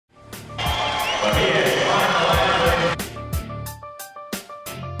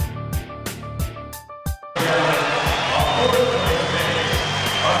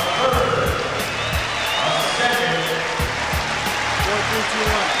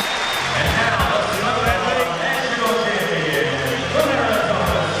national champion from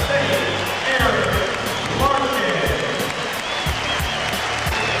Arizona State, Eric Larkin.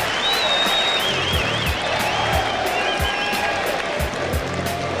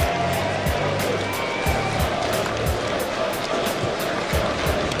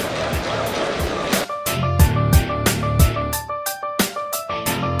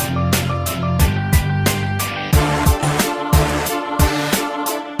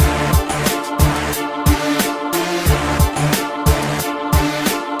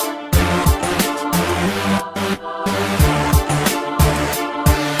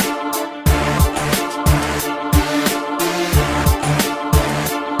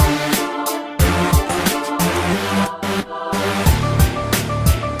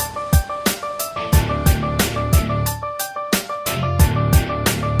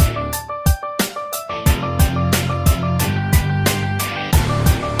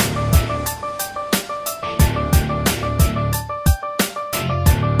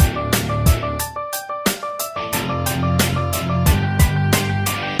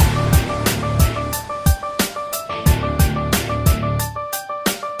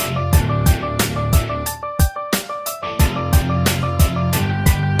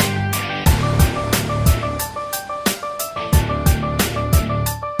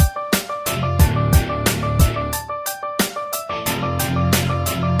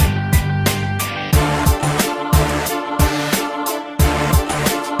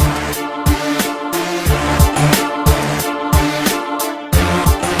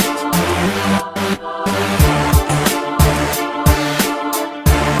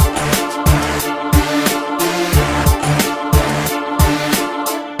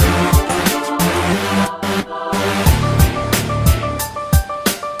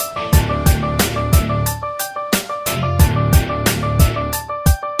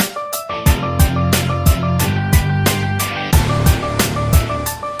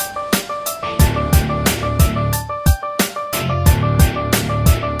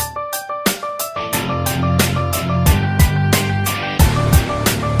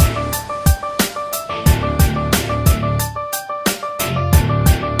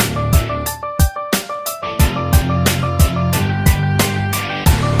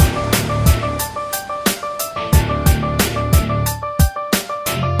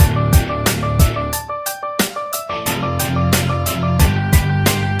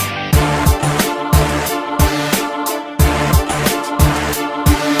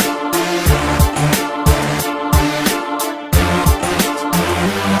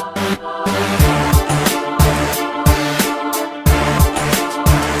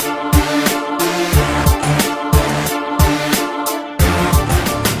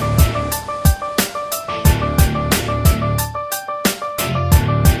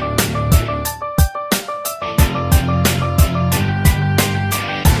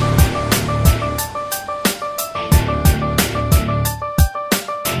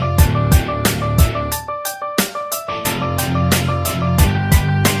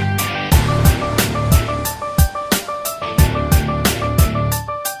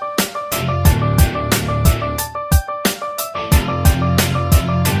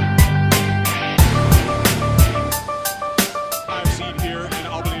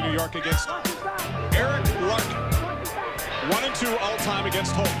 Against Eric Larkin. 1-2 all-time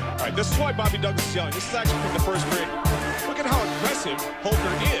against Holker. All right, this is why Bobby Douglas is yelling. This is actually from the first grade. Look at how aggressive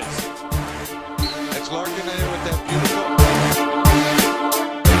Holker is. That's Larkin there with that beautiful...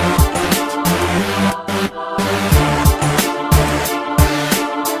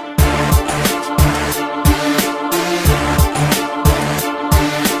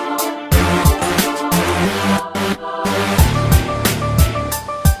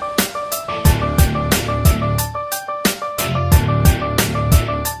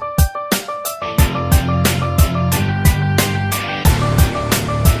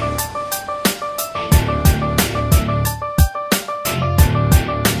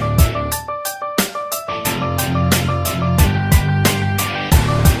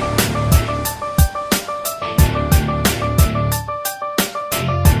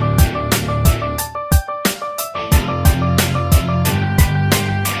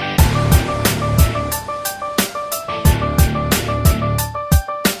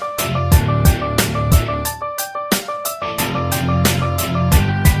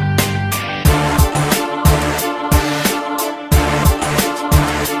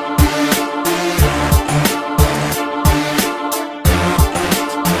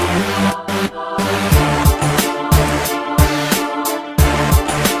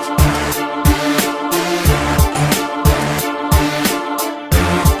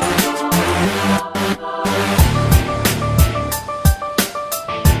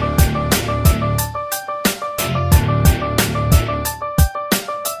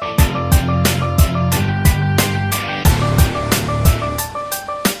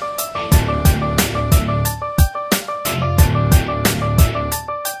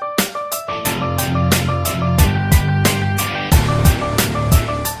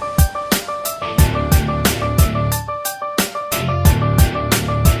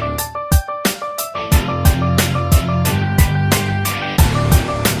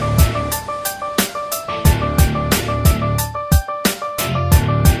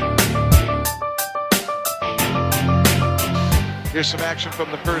 Here's some action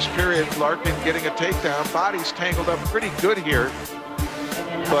from the first period. Larkin getting a takedown. Body's tangled up pretty good here.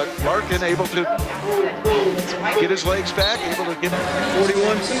 But Larkin able to get his legs back, able to get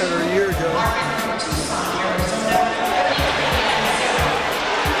 41 center a year ago.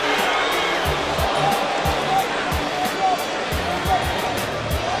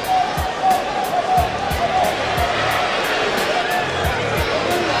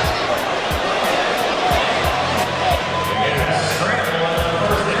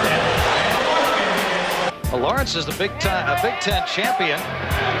 Lawrence is the Big Ten champion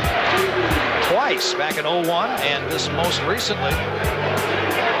twice, back in 01 and this most recently. Shut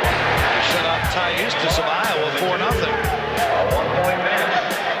out Ty Eustace of Iowa 4-0.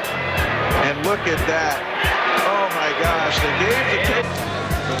 And look at that. Oh my gosh, they gave the take.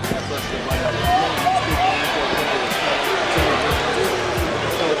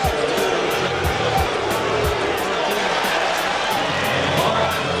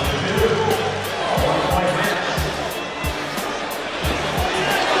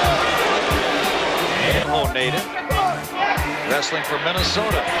 Native, wrestling for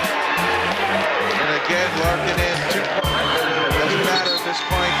Minnesota. And again, Larkin in 2 points. Doesn't matter at this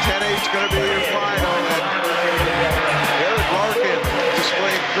point. 10-8's going to be your final. And Eric Larkin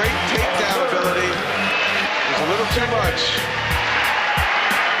displaying great takedown ability. It's a little too much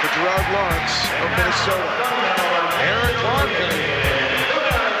for Gerard Lawrence of Minnesota. Eric Larkin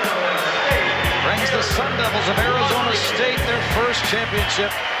brings the Sun Devils of Arizona State their first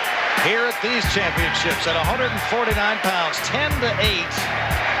championship here at these championships at 149 pounds, 10-8.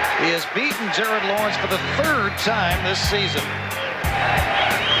 He has beaten Jared Lawrence for the 3rd time this season.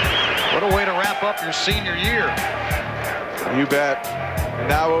 What a way to wrap up your senior year. You bet. And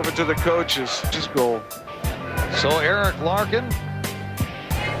now over to the coaches. Just goal. So Eric Larkin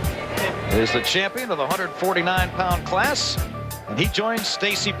is the champion of the 149-pound class, and he joins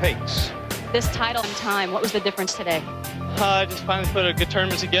Stacy Pates. This title in time, what was the difference today? I just finally put a good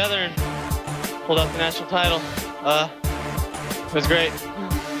tournament together and pulled out the national title. It was great.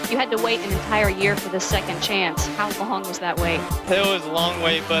 You had to wait an entire year for the second chance. How long was that wait? It was a long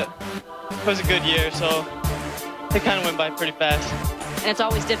wait, but it was a good year, so it kind of went by pretty fast. And it's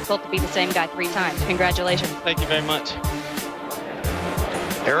always difficult to be the same guy 3 times. Congratulations. Thank you very much.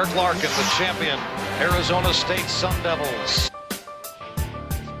 Eric Larkin, the champion, Arizona State Sun Devils.